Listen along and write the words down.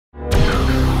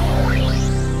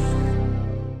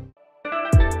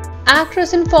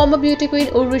Actress and former beauty queen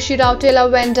Urvashi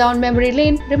Rautela went down memory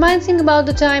lane, reminiscing about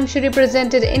the time she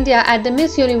represented India at the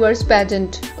Miss Universe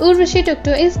pageant. Urvashi took to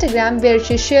Instagram where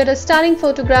she shared a stunning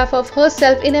photograph of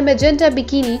herself in a magenta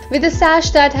bikini with a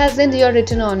sash that has India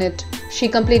written on it. She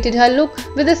completed her look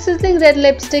with a sizzling red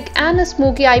lipstick and a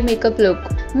smoky eye makeup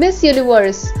look. Miss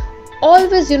Universe,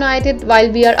 always united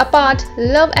while we are apart,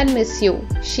 love and miss you,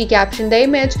 she captioned the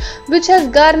image, which has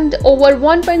garnered over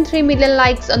 1.3 million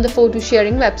likes on the photo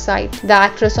sharing website. The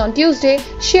actress on Tuesday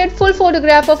shared full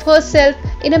photograph of herself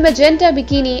in a magenta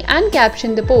bikini and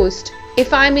captioned the post,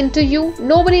 "If I'm into you,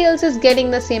 nobody else is getting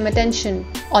the same attention."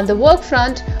 On the work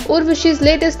front, Urvashi's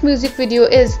latest music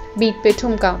video is Beat Pe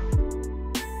Thumka.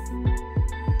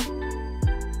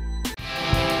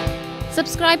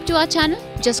 Subscribe to our channel.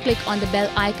 Just click on the bell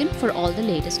icon for all the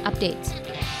latest updates.